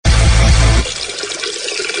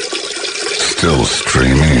Still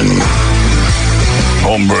streaming.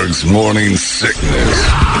 Holmberg's Morning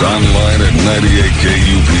Sickness. Online at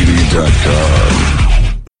 98kupd.com.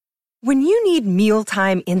 When you need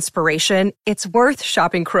mealtime inspiration, it's worth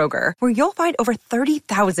shopping Kroger, where you'll find over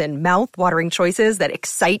 30,000 mouth-watering choices that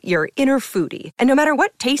excite your inner foodie. And no matter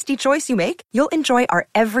what tasty choice you make, you'll enjoy our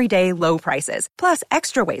everyday low prices, plus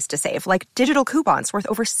extra ways to save, like digital coupons worth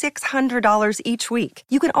over $600 each week.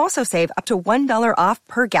 You can also save up to $1 off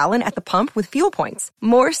per gallon at the pump with fuel points.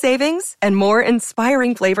 More savings and more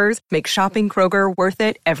inspiring flavors make shopping Kroger worth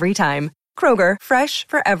it every time. Kroger, fresh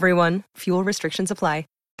for everyone. Fuel restrictions apply.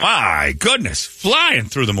 My goodness, flying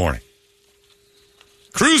through the morning.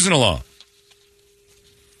 Cruising along.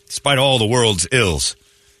 Despite all the world's ills,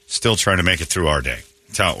 still trying to make it through our day.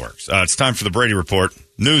 That's how it works. It's time for the Brady Report.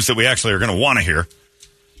 News that we actually are going to want to hear.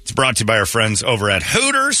 It's brought to you by our friends over at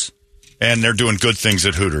Hooters, and they're doing good things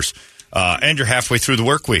at Hooters. And you're halfway through the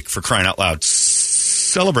work week, for crying out loud.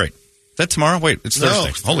 Celebrate. Is that tomorrow? Wait, it's Thursday.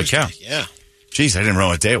 It's Holy Thursday. cow. Yeah. Jeez, I didn't know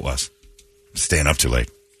what day it was. I'm staying up too late.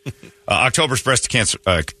 October's breast cancer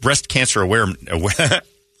aware.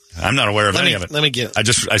 I'm not aware of any of it. Let me get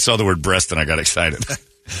it. I saw the word breast and I got excited.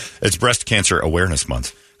 It's Breast Cancer Awareness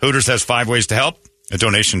Month. Hooters has 5 ways to help: a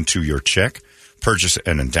donation to your check, purchase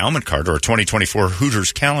an endowment card, or a 2024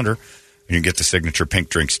 Hooters calendar. And you can get the signature pink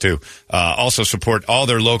drinks, too. Also support all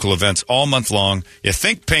their local events all month long. You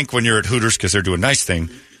think pink when you're at Hooters because they're doing a nice thing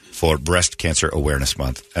for Breast Cancer Awareness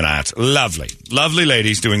Month. And that's lovely. Lovely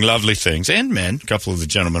ladies doing lovely things. And men. A couple of the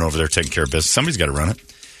gentlemen over there taking care of business. Somebody's got to run it.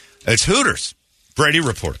 It's Hooters. Brady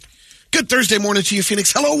Report. Good Thursday morning to you,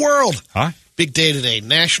 Phoenix. Hello, world. Hi. Big day today.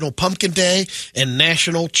 National Pumpkin Day and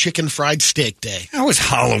National Chicken Fried Steak Day. How is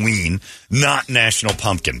Halloween not National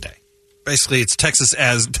Pumpkin Day? Basically, it's Texas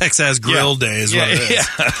Grill Day is what it is.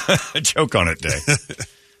 Yeah. Joke on it day.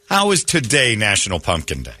 How is today National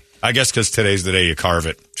Pumpkin Day? I guess because today's the day you carve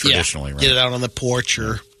it traditionally, right? Get it out on the porch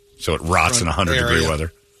or so it rots in 100-degree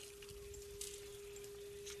weather.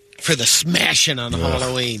 For the smashing on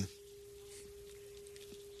Halloween.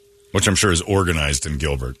 Which I'm sure is organized in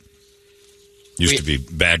Gilbert. Used to be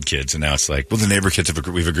bad kids, and now it's like, well, the neighbor kids,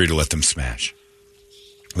 we've agreed to let them smash.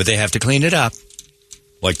 But they have to clean it up.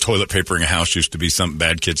 Like toilet papering a house used to be something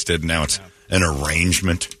bad kids did, and now it's an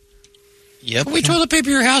arrangement. Yep. We toilet paper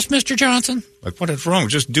your house, Mr. Johnson? Like, what is wrong?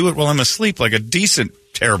 Just do it while I'm asleep like a decent,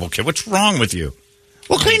 terrible kid. What's wrong with you?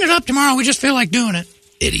 We'll clean it up tomorrow. We just feel like doing it.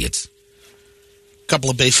 Idiots. Couple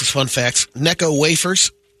of basic fun facts. Necco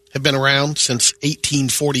wafers have been around since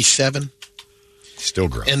 1847. Still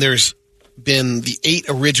growing. And there's been the 8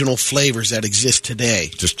 original flavors that exist today.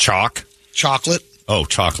 Just chalk? Chocolate. Oh,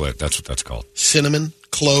 chocolate. That's what that's called. Cinnamon,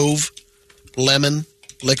 clove, lemon,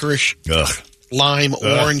 licorice, lime,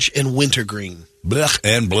 orange, and wintergreen. Blech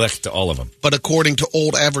and blech to all of them. But according to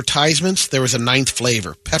old advertisements, there was a 9th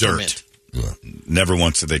flavor, peppermint. Dirt. Never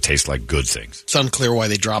once did they taste like good things. It's unclear why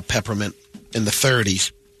they dropped peppermint in the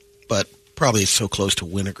 30s, but probably it's so close to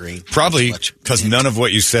wintergreen. Probably because none of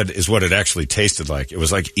what you said is what it actually tasted like. It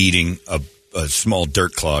was like eating a small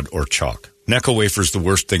dirt clod or chalk. Necco wafer's the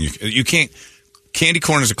worst thing. You can't. Candy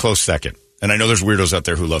corn is a close second. And I know there's weirdos out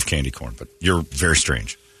there who love candy corn, but you're very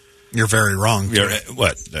strange. You're very wrong.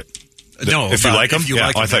 What? No, if you like them? You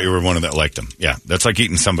like I thought you were one of that liked them. Yeah, that's like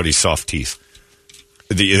eating somebody's soft teeth.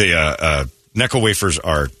 The Necco wafers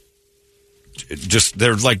are just,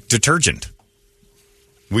 they're like detergent.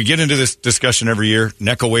 We get into this discussion every year.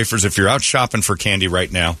 Necco wafers, if you're out shopping for candy right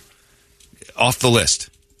now, off the list.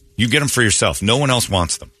 You get them for yourself. No one else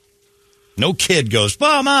wants them. No kid goes,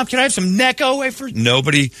 well, Mom, can I have some Necco wafers?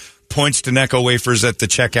 Nobody points to Necco wafers at the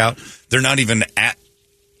checkout. They're not even at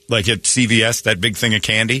CVS, that big thing of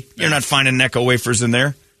candy. You're not finding Necco wafers in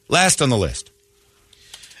there. Last on the list.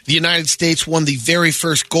 The United States won the very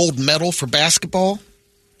first gold medal for basketball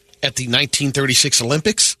at the 1936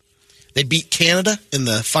 Olympics. They beat Canada in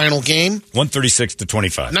the final game.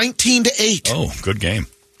 136-25. 19-8. Oh, good game.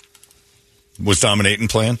 Was Dominating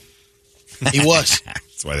playing? He was.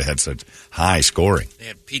 That's why they had such high scoring. They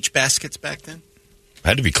had peach baskets back then?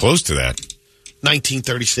 Had to be close to that.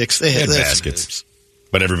 1936. They had baskets.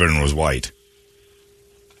 But everyone was white,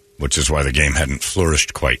 which is why the game hadn't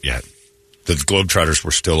flourished quite yet. The Globetrotters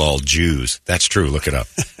were still all Jews. That's true. Look it up.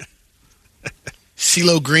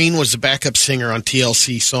 CeeLo Green was the backup singer on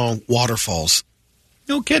TLC song Waterfalls.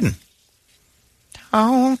 No kidding.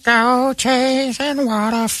 Don't go chasing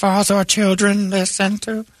waterfalls or children listen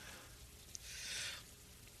to.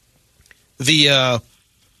 The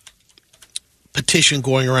petition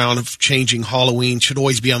going around of changing Halloween should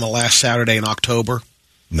always be on the last Saturday in October.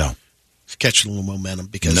 No. It's catching a little momentum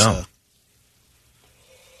because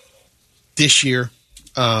this year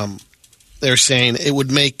they're saying it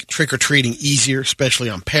would make trick-or-treating easier, especially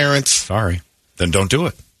on parents. Sorry. Then don't do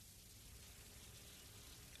it.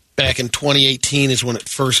 Back in 2018 is when it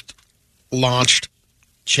first launched.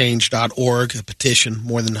 Change.org, a petition,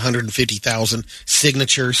 more than 150,000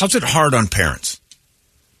 signatures. How's it hard on parents?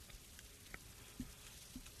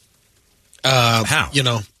 How? You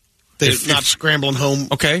know, they're not scrambling home.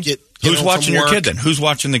 Okay. Who's watching your kid then? Who's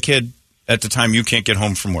watching the kid at the time you can't get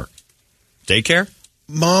home from work? Daycare?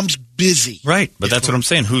 Mom's busy. Right, but that's what I'm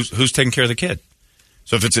saying. Who's taking care of the kid?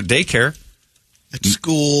 So if it's at daycare, at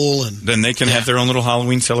school, and then they can have their own little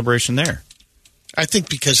Halloween celebration there. I think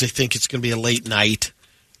because they think it's going to be a late night.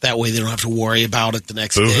 That way they don't have to worry about it the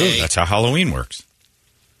next Boo-hoo. day. That's how Halloween works.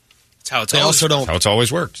 That's how it's they always also don't. How it's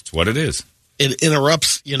always worked. It's what it is. It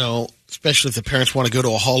interrupts, especially if the parents want to go to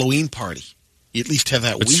a Halloween party. You at least have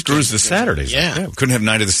that It weekend. screws the Saturdays. Yeah. We couldn't have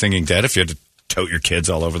Night of the Singing Dead if you had to tote your kids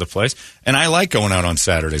all over the place. And I like going out on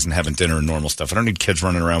Saturdays and having dinner and normal stuff. I don't need kids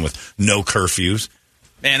running around with no curfews.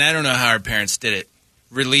 Man, I don't know how our parents did it.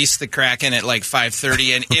 Release the Kraken at like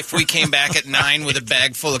 5:30, and if we came back at 9 with a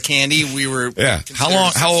bag full of candy, we were How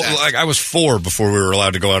long? I was 4 before we were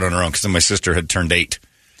allowed to go out on our own because then my sister had turned 8.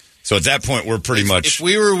 So at that point, we're pretty much. If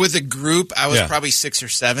we were with a group, I was probably 6 or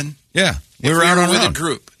 7. Yeah, we were out on with our own. a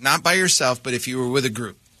group, not by yourself, but if you were with a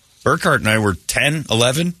group. Burkhart and I were 10,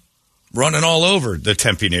 11, running all over the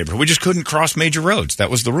Tempe neighborhood. We just couldn't cross major roads. That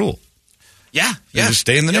was the rule. Yeah. You just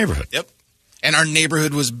stay in the neighborhood. Yep. And our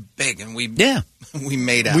neighborhood was big, and we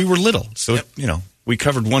made out. We were little, so we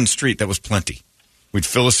covered one street. That was plenty. We'd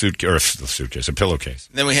fill a suitcase, a pillowcase.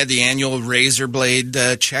 Then we had the annual razor blade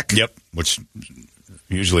check. Yep, which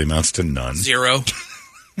usually amounts to none. 0.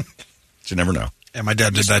 But you never know. Yeah, my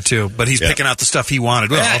dad did that too, but he's picking out the stuff he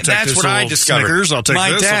wanted. Well, I'll take that's this what I little discovered. Snickers. I'll take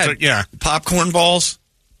my this. Dad, popcorn balls.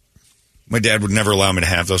 My dad would never allow me to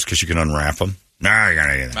have those because you can unwrap them. Nah, you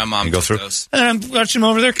gotta get them. My mom go through those. And I'm watching them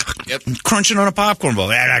over there, crunching on a popcorn ball.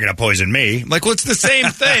 They're not going to poison me. I'm like, well, it's the same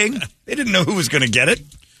thing. They didn't know who was going to get it.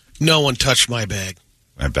 No one touched my bag.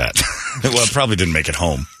 I bet. Well, it probably didn't make it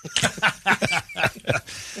home.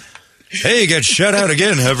 Hey, you got shut out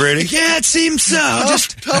again, huh, Brady? Yeah, it seems so.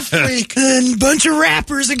 Tough week. And bunch of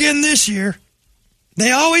wrappers again this year.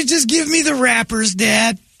 They always just give me the wrappers,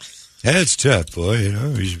 Dad. That's tough, boy.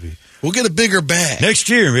 You should be. We'll get a bigger bag. Next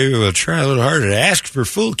year, maybe we'll try a little harder to ask for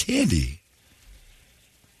full candy.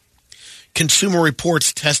 Consumer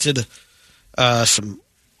Reports tested some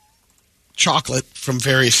chocolate from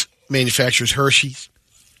various manufacturers, Hershey's,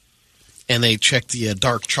 and they checked the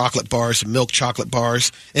dark chocolate bars, the milk chocolate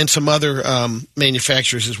bars, and some other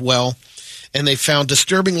manufacturers as well, and they found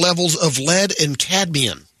disturbing levels of lead and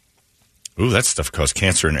cadmium. Ooh, that stuff caused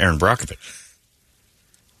cancer in Aaron Brockovich.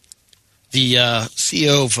 The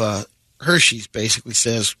CEO of Hershey's basically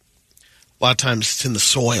says a lot of times it's in the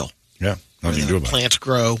soil. Yeah, nothing to do about it. Plants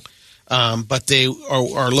grow, but they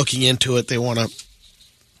are looking into it. They want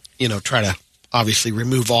to, try to obviously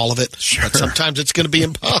remove all of it. Sure. But sometimes it's going to be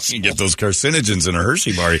impossible. You get those carcinogens in a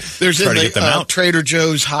Hershey bar. There's try in to get them out. Trader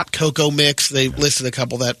Joe's hot cocoa mix. They listed a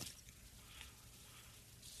couple that.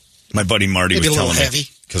 My buddy Marty Maybe was a little telling me heavy.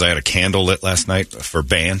 because I had a candle lit last night for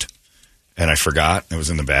band, and I forgot. It was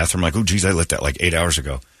in the bathroom. I'm like, oh, geez, I lit that like 8 hours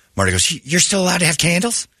ago. Marty goes, you're still allowed to have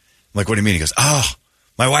candles? I'm like, what do you mean? He goes, oh,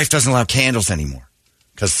 my wife doesn't allow candles anymore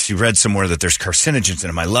because she read somewhere that there's carcinogens in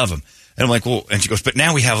them. I love them. And I'm like, well, and she goes, but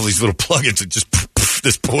now we have all these little plugins that just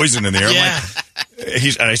this poison in the air. Yeah. I'm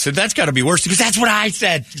like, and I said, that's got to be worse. He goes, that's what I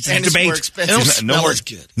said. And it's more expensive. It'll smell as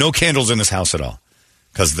good. No candles in this house at all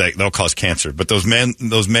because they'll cause cancer. But those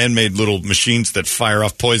man-made little machines that fire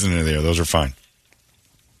off poison in the air, those are fine.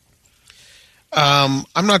 I'm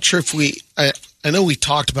not sure if I know we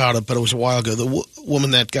talked about it, but it was a while ago. The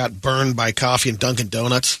woman that got burned by coffee and Dunkin'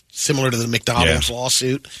 Donuts, similar to the McDonald's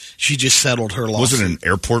lawsuit, she just settled her lawsuit. Was it an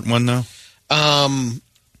airport one, though?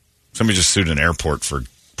 Somebody just sued an airport for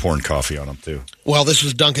pouring coffee on them, too. Well, this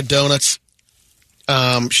was Dunkin' Donuts.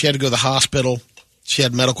 She had to go to the hospital. She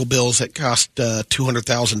had medical bills that cost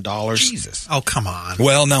 $200,000. Jesus. Oh, come on.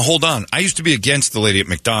 Well, now, hold on. I used to be against the lady at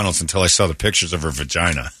McDonald's until I saw the pictures of her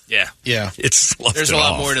vagina. Yeah. There's a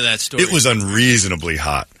lot more to that story. It was unreasonably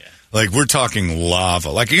hot. Yeah. Like, we're talking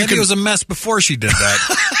lava. Like, It was a mess before she did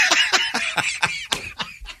that.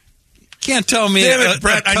 Can't tell me. Damn it,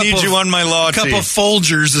 Brett, I need you on my law A couple team. of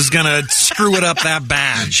Folgers is going to screw it up that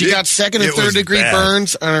bad. She got second and third degree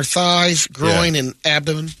burns on her thighs, groin, and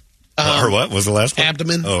abdomen. Her what was the last one?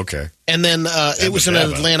 Abdomen. Oh, okay. And then it was in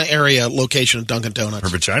an Atlanta area location of Dunkin' Donuts. Her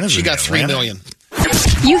vagina's She in got $3 Atlanta? million.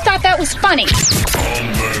 You thought that was funny.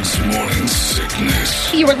 Holmberg's morning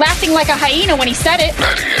sickness. You were laughing like a hyena when he said it.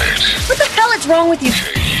 98. What the hell is wrong with you?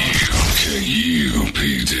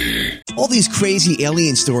 KUPD. All these crazy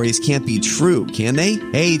alien stories can't be true, can they?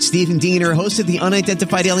 Hey, it's Stephen Diener, host of the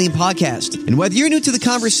Unidentified Alien Podcast. And whether you're new to the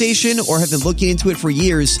conversation or have been looking into it for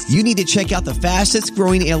years, you need to check out the fastest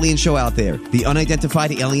growing alien show out there, the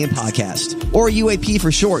Unidentified Alien Podcast, or UAP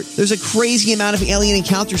for short. There's a crazy amount of alien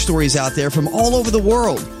encounter stories out there from all over the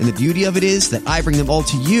world. And the beauty of it is that I bring them all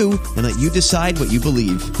to you and let you decide what you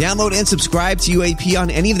believe. Download and subscribe to UAP on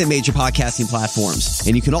any of the major podcasting platforms.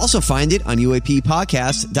 And you can also find it on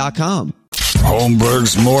UAPpodcast.com.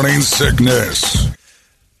 Holmberg's Morning Sickness.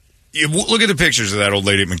 You look at the pictures of that old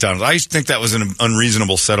lady at McDonald's. I used to think that was an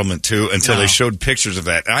unreasonable settlement, too, until they showed pictures of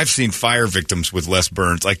that. And I've seen fire victims with less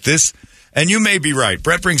burns like this. And you may be right.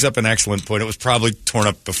 Brett brings up an excellent point. It was probably torn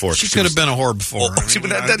up before. She could have been a whore before.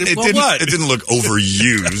 It didn't look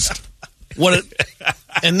overused.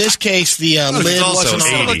 In this case, the lid wasn't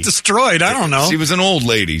on. It looked destroyed. I don't know. She was an old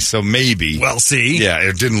lady, so maybe. Well, see. Yeah,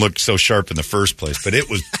 it didn't look so sharp in the first place, but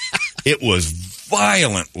it was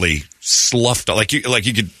violently sloughed up. Like you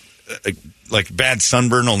could, like bad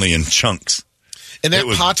sunburn, only in chunks. And that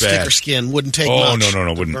pot sticker skin wouldn't take much. Oh,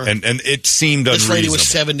 no, wouldn't. And it seemed unreasonable. This lady was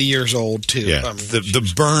 70 years old, too. Yeah,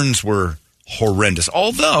 the burns were horrendous.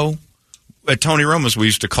 Although, at Tony Roma's, we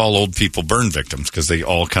used to call old people burn victims because they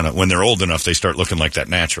all kind of, when they're old enough, they start looking like that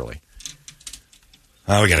naturally.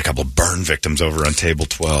 We got a couple of burn victims over on table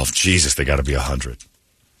 12. Jesus, they got to be 100.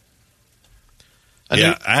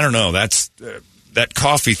 I don't know. That's that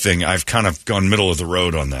coffee thing. I've kind of gone middle of the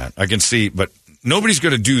road on that. I can see, but nobody's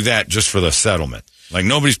going to do that just for the settlement. Like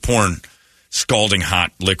nobody's pouring scalding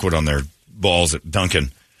hot liquid on their balls at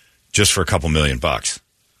Dunkin just for a couple $1 million.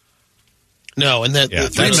 No, and that they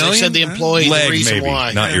said the employee leg, the reason maybe,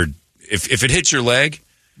 why. not your. If it hits your leg,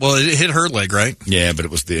 well, it hit her leg, right? Yeah, but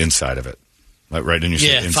it was the inside of it, like right in your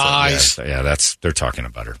inside. Thighs. Yeah, they're talking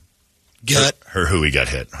about her gut. Her hooey got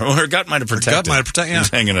hit. Her gut might have protected. It was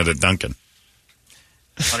hanging out at Dunkin.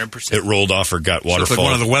 100%. It rolled off her gut. Waterfall. Like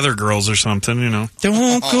one of the weather girls or something, you know.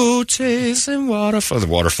 Don't go chasing waterfall. The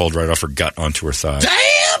waterfall right off her gut onto her thigh.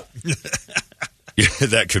 Damn! Yeah,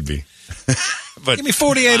 that could be. But give me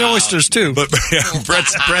 48 oysters too. But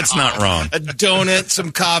Brett's not wrong. A donut,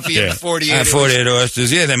 some coffee, and 48. 48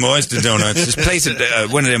 oysters. Yeah, them oyster donuts. Just place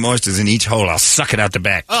it, one of them oysters in each hole. I'll suck it out the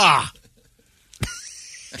back.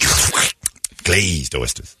 Glazed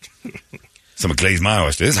oysters. Someone glazed my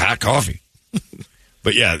oysters. This is hot coffee.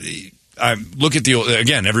 But yeah, I look at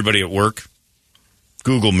again, everybody at work,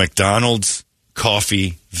 Google McDonald's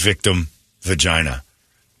coffee victim vagina.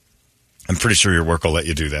 I'm pretty sure your work will let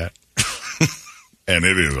you do that. And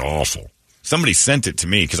it is awful. Somebody sent it to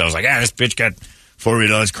me because I was like, this bitch got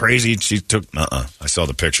 $4 crazy. She took, I saw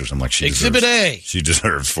the pictures. I'm like, Exhibit A. She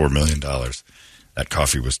deserves $4 million. That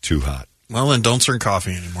coffee was too hot. Well, then don't serve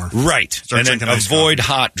coffee anymore. Right. Start and then avoid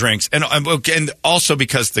hot drinks. And also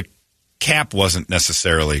because the cap wasn't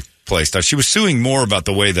necessarily placed. She was suing more about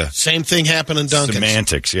the way the same thing happened in Dunkin.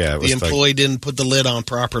 Semantics, yeah. The employee didn't put the lid on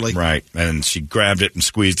properly. Right, and she grabbed it and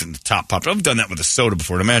squeezed it and the top popped. I've done that with a soda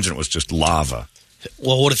before, and imagine it was just lava.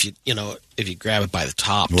 Well, what if you grab it by the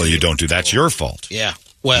top? Well, you don't do that. That's your fault. Yeah.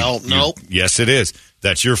 Well, nope. Yes, it is.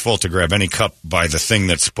 That's your fault to grab any cup by the thing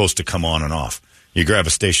that's supposed to come on and off. You grab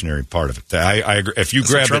a stationary part of it. I agree. If you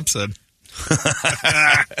grab what Trump said.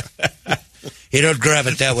 You don't grab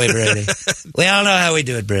it that way, Brady. We all know how we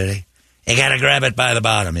do it, Brady. You got to grab it by the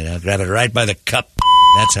bottom, grab it right by the cup.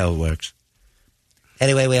 That's how it works.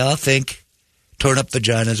 Anyway, we all think torn up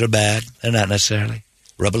vaginas are bad. They're not necessarily.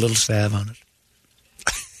 Rub a little salve on it.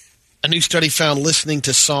 A new study found listening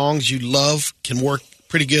to songs you love can work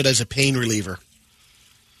pretty good as a pain reliever.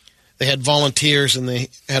 They had volunteers and they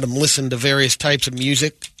had them listen to various types of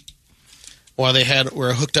music while they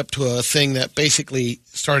were hooked up to a thing that basically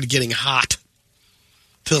started getting hot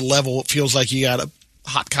to the level it feels like you got a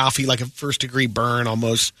hot coffee, like a first-degree burn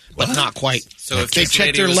almost, but not quite. So if they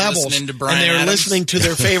checked their levels and they were listening to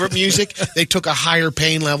their favorite music, they took a higher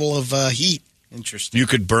pain level of heat. Interesting. You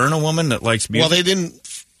could burn a woman that likes music? Well, they didn't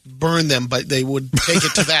burn them, but they would take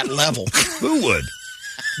it to that level. Who would?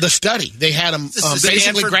 The study. They had them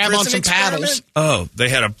basically grab on some paddles. Oh, they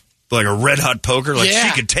had a red-hot poker? Like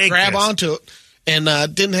she could take grab this. onto it. And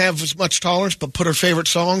didn't have as much tolerance, but put her favorite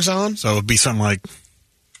songs on. So it would be something like...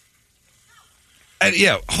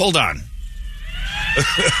 hold on.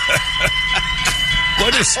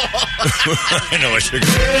 What is... I know what you're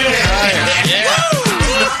going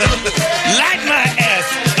Light my ass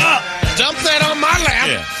up. Dump that on my lap.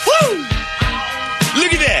 Yeah. Woo!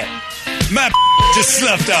 Look at that. My just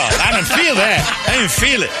sloughed off. I didn't feel that. I didn't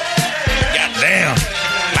feel it. Goddamn.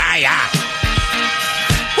 Fire.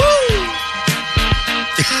 Woo!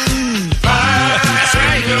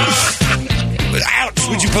 Ouch.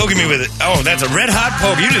 Would you poking me with it? Oh, that's a red hot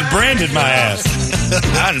poke. You just branded my ass.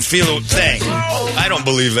 I didn't feel a thing. I don't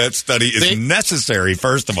believe that study is necessary,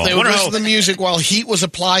 first of all. They would listen to the music while heat was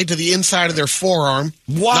applied to the inside of their forearm.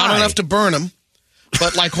 Why? Not enough to burn them,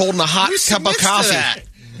 but like holding a hot cup of coffee.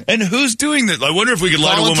 And who's doing this? I wonder if we could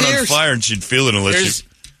light a woman on fire and she'd feel it unless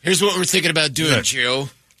Here's what we're thinking about doing, Joe.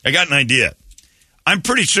 I got an idea. I'm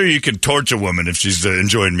pretty sure you could torch a woman if she's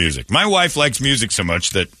enjoying music. My wife likes music so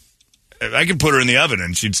much that I could put her in the oven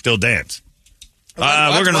and she'd still dance.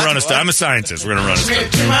 We're going to run a study. I'm a scientist. We're going to run a study.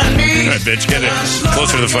 All right, bitch, get it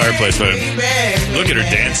closer to the fireplace. Look at her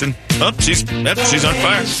dancing. Oh, she's on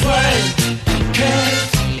fire.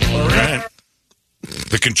 All right.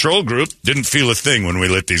 The control group didn't feel a thing when we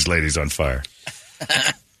lit these ladies on fire.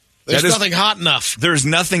 There's nothing hot enough. There's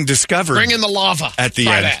nothing discovered. Bring in the lava. At the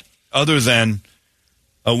end. Other than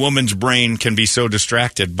a woman's brain can be so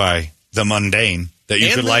distracted by the mundane that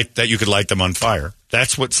you could light them on fire.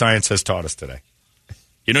 That's what science has taught us today.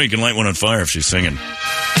 You know you can light one on fire if she's singing.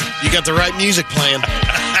 You got the right music playing.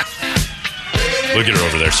 Look at her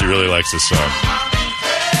over there. She really likes this song.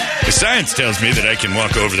 The science tells me that I can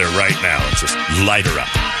walk over there right now and just light her up.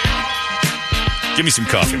 Give me some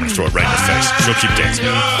coffee. I'm going to throw it right in her face. She'll keep dancing.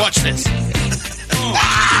 Watch this.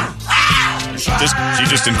 She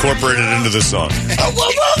just incorporated it into the song.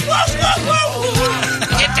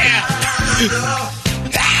 Get down.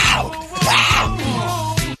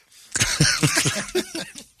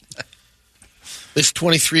 This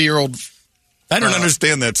 23-year-old... I don't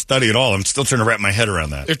understand that study at all. I'm still trying to wrap my head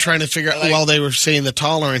around that. They're trying to figure out, while they were saying the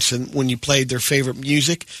tolerance, and when you played their favorite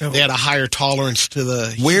music, they had a higher tolerance to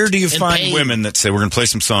the heat. Where do you find pain. women that say, we're going to play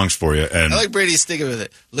some songs for you? And I like Brady's sticking with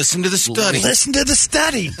it. Listen to the study. Listen to the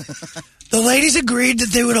study. The ladies agreed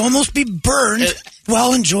that they would almost be burned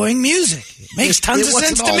while enjoying music. It makes tons of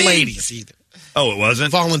sense to me. Ladies either. Oh, it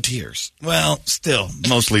wasn't? Volunteers. Well, still,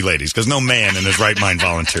 mostly ladies, because no man in his right mind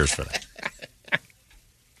volunteers for that.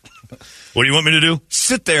 What do you want me to do?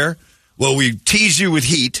 Sit there while we tease you with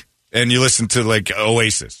heat and you listen to, like,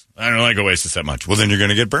 Oasis. I don't like Oasis that much. Well, then you're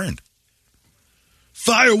going to get burned.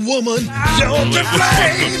 Fire woman, don't be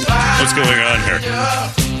flame. What's going on here?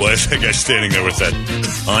 Well, that guy's standing there with that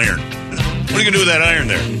iron. What are you going to do with that iron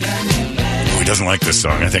there? Oh, he doesn't like this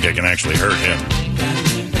song. I think I can actually hurt him.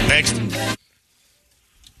 Next.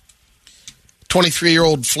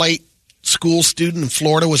 23-year-old flight school student in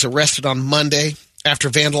Florida was arrested on Monday after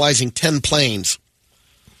vandalizing 10 planes.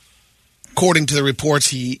 According to the reports,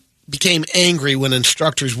 he became angry when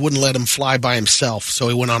instructors wouldn't let him fly by himself, so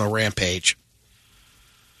he went on a rampage.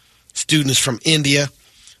 Student is from India.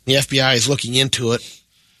 The FBI is looking into it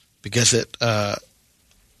because it's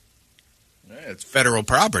federal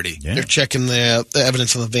property. Yeah. They're checking the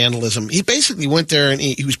evidence of the vandalism. He basically went there and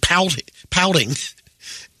he was pouting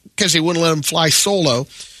because they wouldn't let him fly solo.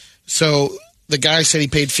 So the guy said he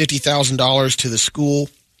paid $50,000 to the school,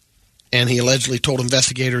 and he allegedly told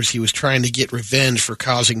investigators he was trying to get revenge for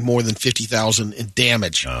causing more than $50,000 in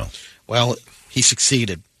damage. Oh. Well, he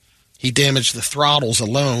succeeded. He damaged the throttles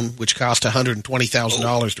alone, which cost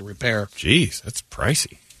 $120,000 to repair. Jeez, that's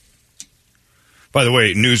pricey. By the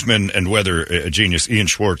way, newsman and weather genius Ian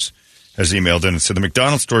Schwartz has emailed in and said the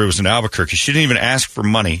McDonald's story was in Albuquerque. She didn't even ask for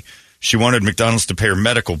money. She wanted McDonald's to pay her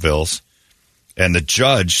medical bills. And the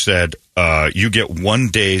judge said, you get 1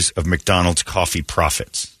 day of McDonald's coffee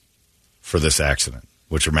profits for this accident,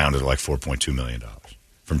 which amounted to like $4.2 million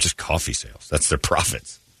from just coffee sales. That's their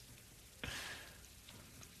profits.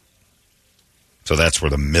 So that's where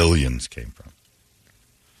the millions came from.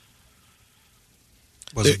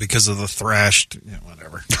 Was it because of the thrashed? Yeah,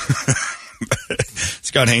 whatever.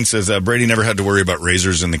 Scott Haynes says Brady never had to worry about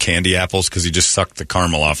razors in the candy apples because he just sucked the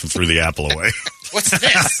caramel off and threw the apple away. What's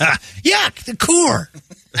this? Yuck, the core.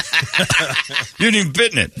 You hadn't even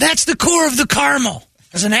bitten it. That's the core of the caramel.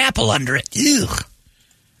 There's an apple under it. Ew.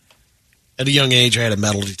 At a young age, I had a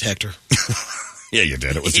metal detector. Yeah, you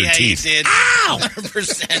did. It was your teeth. You did. Ow!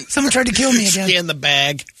 100%. Someone tried to kill me again. Scan the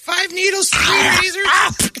bag. 5 needles, 3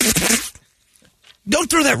 razors. Don't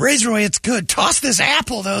throw that razor away. It's good. Toss this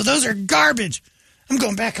apple, though. Those are garbage. I'm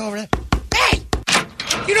going back over there. Hey!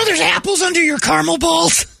 You know there's apples under your caramel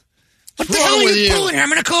balls? What the hell are you pulling here? I'm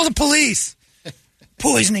going to call the police.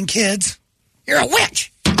 Poisoning kids. You're a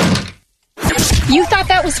witch. You thought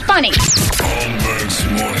that was funny. Holmberg's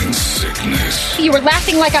morning sickness. You were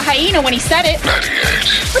laughing like a hyena when he said it.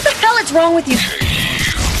 98. What the hell is wrong with you?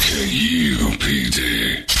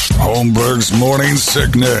 KUPD. Holmberg's morning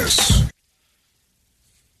sickness.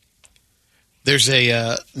 There's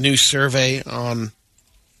a new survey on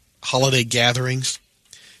holiday gatherings.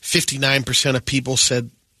 59% of people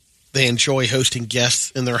said they enjoy hosting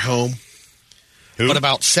guests in their home. but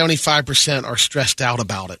about 75% are stressed out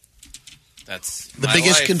about it. That's the my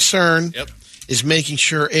biggest life. concern Yep. is making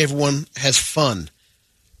sure everyone has fun.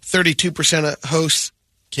 32% of hosts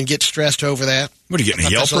can get stressed over that. What are you getting, a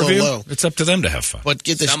Yelp review? It's up to them to have fun. But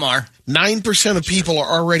get this, Some are. 9% of people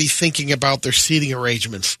are already thinking about their seating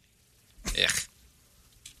arrangements. Yeah.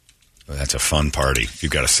 Well, that's a fun party.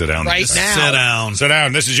 You've got to sit down. Right now. Sit down. Sit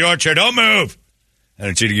down. This is your chair. Don't move. I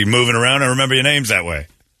don't need you moving around and remember your names that way.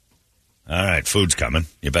 All right, food's coming.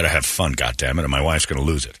 You better have fun, goddammit, or my wife's going to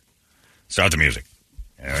lose it. Start the music.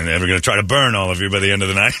 And we're going to try to burn all of you by the end of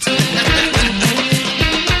the night.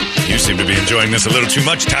 You seem to be enjoying this a little too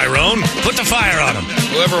much, Tyrone. Put the fire on him.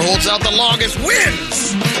 Whoever holds out the longest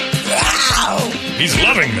wins. Wow. He's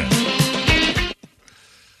loving this.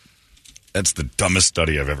 That's the dumbest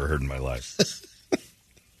study I've ever heard in my life.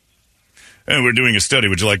 Hey, we're doing a study.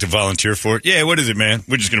 Would you like to volunteer for it? Yeah, what is it, man?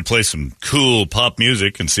 We're just going to play some cool pop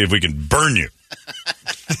music and see if we can burn you.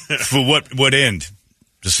 For what end?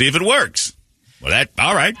 To see if it works. Well,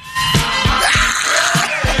 all right.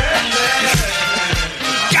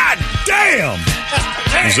 God damn!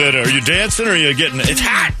 Is that, are you dancing or are you getting, it's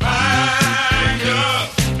hot!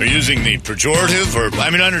 Are you using the pejorative or, I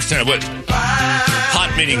mean, I understand what,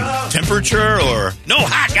 hot meaning temperature or, no,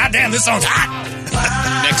 hot, goddamn, this song's hot!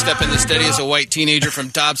 Next up in the study is a white teenager from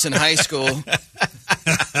Dobson High School.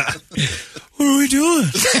 What are we doing?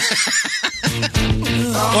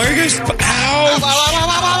 Why are you guys... Ouch!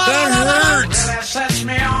 That hurts!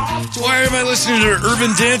 Why am I listening to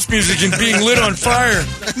urban dance music and being lit on fire?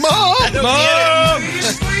 Mom!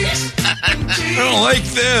 I don't like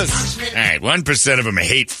this. All right, 1% of them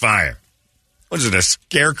hate fire. What is it, a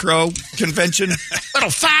scarecrow convention?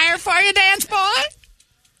 Little fire for you, dance boy.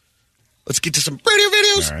 Let's get to some radio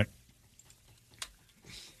videos. All right.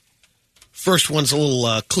 First one's a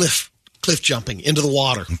little cliff jumping into the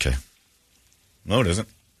water. Okay. No, it isn't.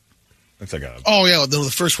 That's like a... Oh, yeah. No,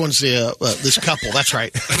 the first one's this couple. That's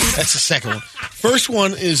right. That's the second one. First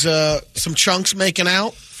one is some chunks making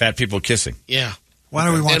out. Fat people kissing. Yeah. Why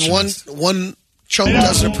are we watching this? One chunk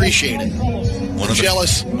doesn't appreciate it.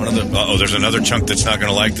 Jealous. There's another chunk that's not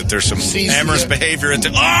going to like that there's some amorous behavior. It's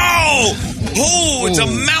a mountain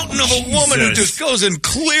of a woman who just goes and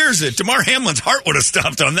clears it. Damar Hamlin's heart would have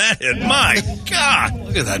stopped on that hit. My God.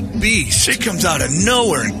 Look at that beast. She comes out of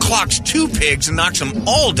nowhere and clocks 2 pigs and knocks them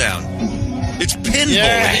all down. It's pinball.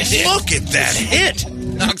 Yeah. Look at that hit.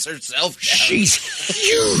 Knocks herself down. She's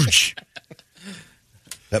huge.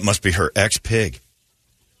 That must be her ex-pig.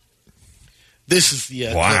 This is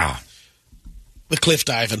the... wow. The cliff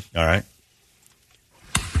diving. All right.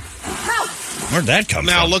 Where'd that come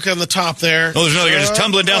from? Now look on the top there. Oh, there's another guy just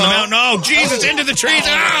tumbling down the mountain. Oh, Jesus, into the trees. Oh,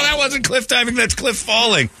 that wasn't cliff diving. That's cliff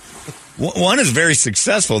falling. One is very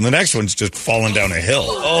successful, and the next one's just falling down a hill.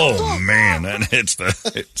 Oh, man. That hits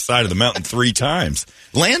the side of the mountain 3 times.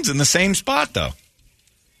 Lands in the same spot, though.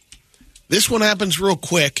 This one happens real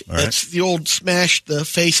quick. All right. It's the old smash the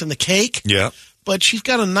face in the cake. Yeah. But she's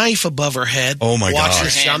got a knife above her head. Oh, my God. Watch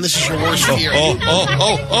this, John. This is your worst fear. Oh,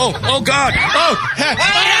 God.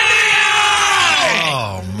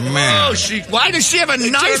 Oh, man. Why does she have a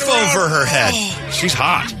knife over her head? She's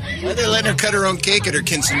hot. Why are they letting her cut her own cake at her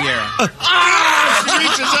quinceanera? She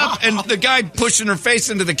reaches up, and the guy pushing her face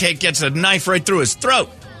into the cake gets a knife right through his throat.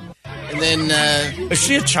 And then, Is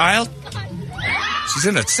she a child? She's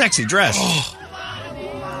in a sexy dress.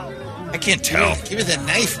 I can't tell. give me that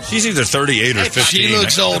knife. She's either 38 or 15. She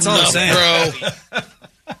looks old That's all I'm enough, saying.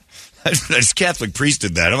 bro. This Catholic priest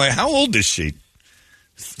did that. I'm like, how old is she?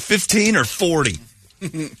 15 or 40?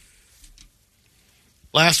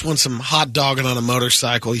 Last one, some hot dogging on a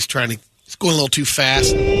motorcycle. He's going a little too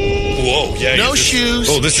fast. Whoa, yeah. No shoes.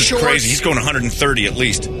 Oh, this is shorts. crazy. He's going 130 at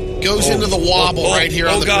least. Goes into the wobble right here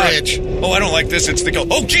on the God. bridge. Oh, I don't like this. It's the go.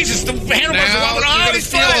 Oh, Jesus, the handlebars are wobbling. Oh, he's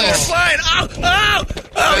flying. They're flying.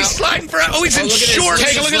 Oh, he's sliding for. Oh, he's in shorts.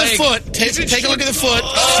 Take a look at the foot. Take a look at the foot.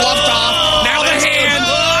 Sloughed off. Now the hand.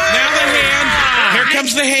 Here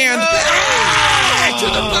comes the hand.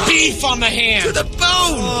 Beef on the hand. To the bone.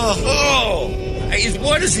 Oh.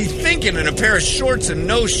 What is he thinking in a pair of shorts and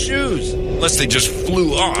no shoes? Unless they just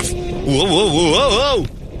flew off. Whoa.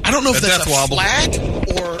 I don't know if that's a wobble. flat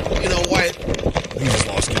or, why. He just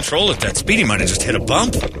lost control at that speed. He might have just hit a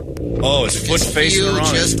bump. Oh, his foot's facing her on.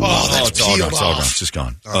 That's it's all gone. It's all peeled gone. off. It's just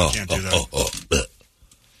gone. Can't do that.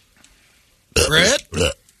 Brett?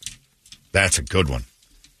 That's a good one.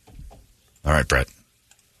 All right, Brett.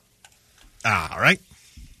 All right.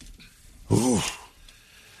 Ooh.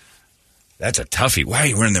 That's a toughie. Why are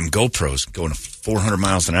you wearing them GoPros going 400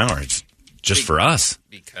 miles an hour? It's just for us.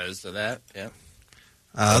 Because of that, yeah.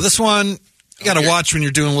 This one, You got to watch when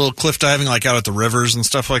you're doing a little cliff diving, like out at the rivers and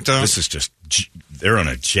stuff like that. This is just, they're on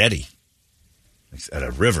a jetty. He's at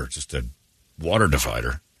a river, just a water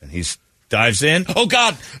divider. And he dives in. Oh,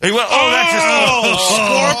 God. He went,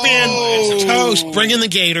 Scorpion. Toast. Bring in the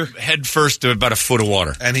gator. Head first to about a foot of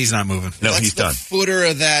water. And he's not moving. No, That's he's done. Footer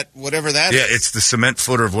of that, whatever that Yeah, is. it's the cement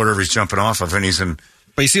footer of whatever he's jumping off of. And he's in...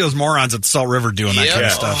 But you see those morons at the Salt River doing that kind of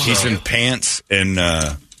Yeah, stuff. he's in pants and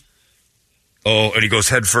and he goes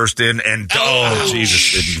head first in and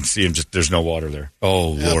Jesus, you can see him there's no water there. Oh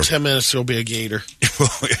Lord. 10 minutes there'll be a gator.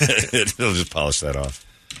 He'll just polish that off.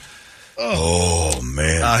 Oh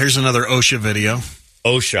man. Here's another OSHA video.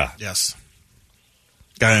 OSHA. Yes.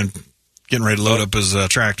 Guy getting ready to load up his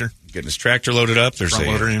tractor. Getting his tractor loaded up. There's Front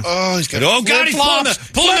loader, yeah. Oh, he's got God, he's pulling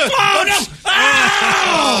the oh no!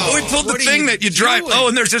 Oh, he pulled the thing that you drive. Oh,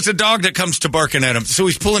 and there's just a dog that comes to barking at him. So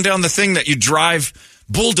he's pulling down the thing that you drive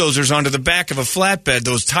bulldozers onto the back of a flatbed,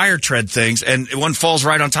 those tire tread things, and one falls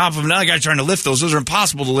right on top of him. Now the guy's trying to lift those. Those are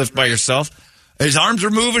impossible to lift by yourself. His arms are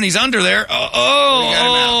moving. He's under there.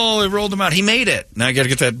 He rolled him out. He made it. Now I got to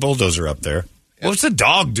get that bulldozer up there. Yep. What's the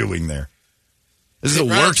dog doing there? This is a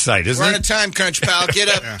work site, isn't it? We're on a time crunch, pal. Get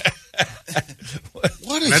up.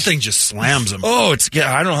 What is that thing just slams him. Oh, I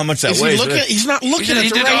don't know how much that weighs. He's not looking at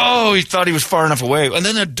the right. Oh, he thought he was far enough away. And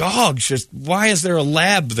then the dog's just, why is there a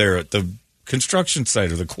lab there at the construction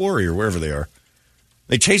site or the quarry or wherever they are?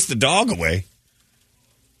 They chased the dog away.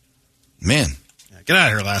 Man. Get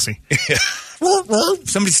out of here, Lassie.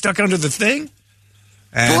 Somebody stuck under the thing?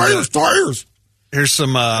 And, tires. Here's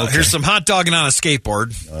some hot dogging on a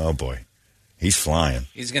skateboard. Oh, boy. He's flying.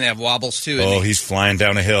 He's going to have wobbles, too. Oh, he's flying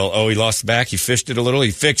down a hill. Oh, he lost the back. He fished it a little.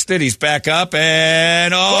 He fixed it. He's back up.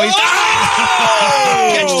 And, he's...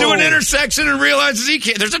 Gets to an intersection and realizes he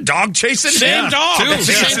can't. There's a dog chasing Same him. dog. Two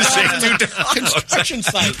dogs. Construction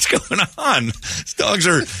site. What's going on? These dogs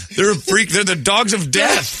they're a freak. They're the dogs of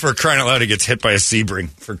death, for crying out loud. He gets hit by a Sebring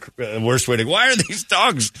for worst way to... Why are these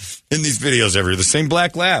dogs in these videos everywhere? The same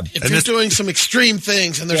black lab. If you're doing some extreme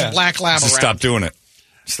things and there's a black lab around. Stop doing it.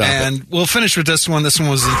 Stop and we'll finish with this one. This one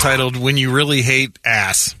was entitled "When You Really Hate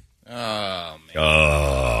Ass." Oh, man.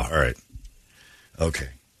 Oh, all right. Okay.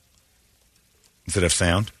 Does it have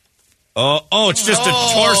sound? Oh, it's just a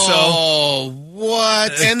torso. Oh,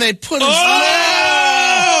 what? And they put his leg.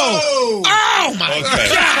 Oh, my God.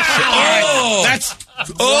 Oh, That's...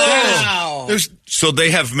 Wow. So they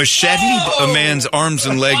have macheted a man's arms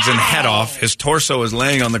and legs and head off. His torso is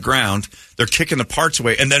laying on the ground. They're kicking the parts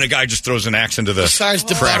away, and then a guy just throws an axe into the Besides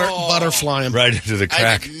the crack. butterfly him. Right into the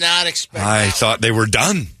crack. I did not expect I that. thought they were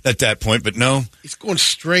done at that point, but no. He's going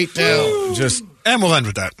straight down. And we'll end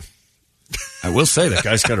with that. I will say that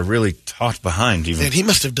guy's got a really taut behind. Even Man, he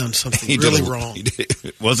must have done something really wrong.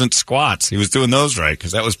 It wasn't squats. He was doing those right,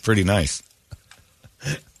 because that was pretty nice.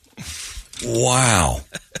 Wow.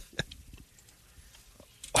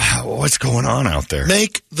 Wow, what's going on out there?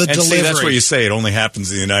 Make the delivery. See, that's what you say. It only happens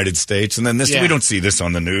in the United States. And then we don't see this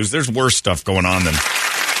on the news. There's worse stuff going on than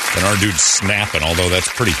our dude snapping, although that's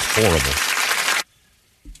pretty horrible.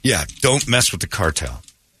 Yeah, don't mess with the cartel.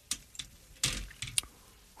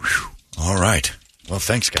 Whew. All right. Well,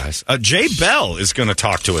 thanks, guys. Jay Bell is going to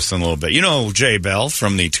talk to us in a little bit. You know Jay Bell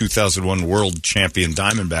from the 2001 World Champion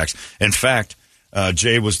Diamondbacks. In fact,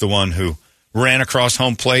 Jay was the one who ran across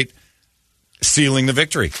home plate, sealing the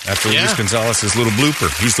victory after Luis Gonzalez's little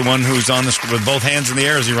blooper. He's the one who's on this with both hands in the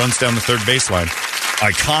air as he runs down the third baseline.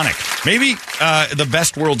 Iconic. Maybe the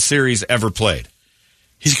best World Series ever played.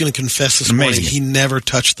 He's going to confess this morning he never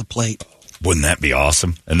touched the plate. Wouldn't that be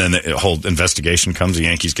awesome? And then the whole investigation comes. The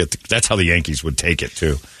Yankees that's how the Yankees would take it,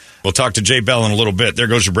 too. We'll talk to Jay Bell in a little bit. There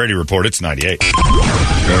goes your Brady Report. It's 98.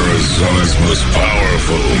 Arizona's most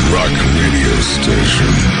powerful rock radio station.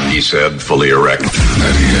 He said, fully erect. 98.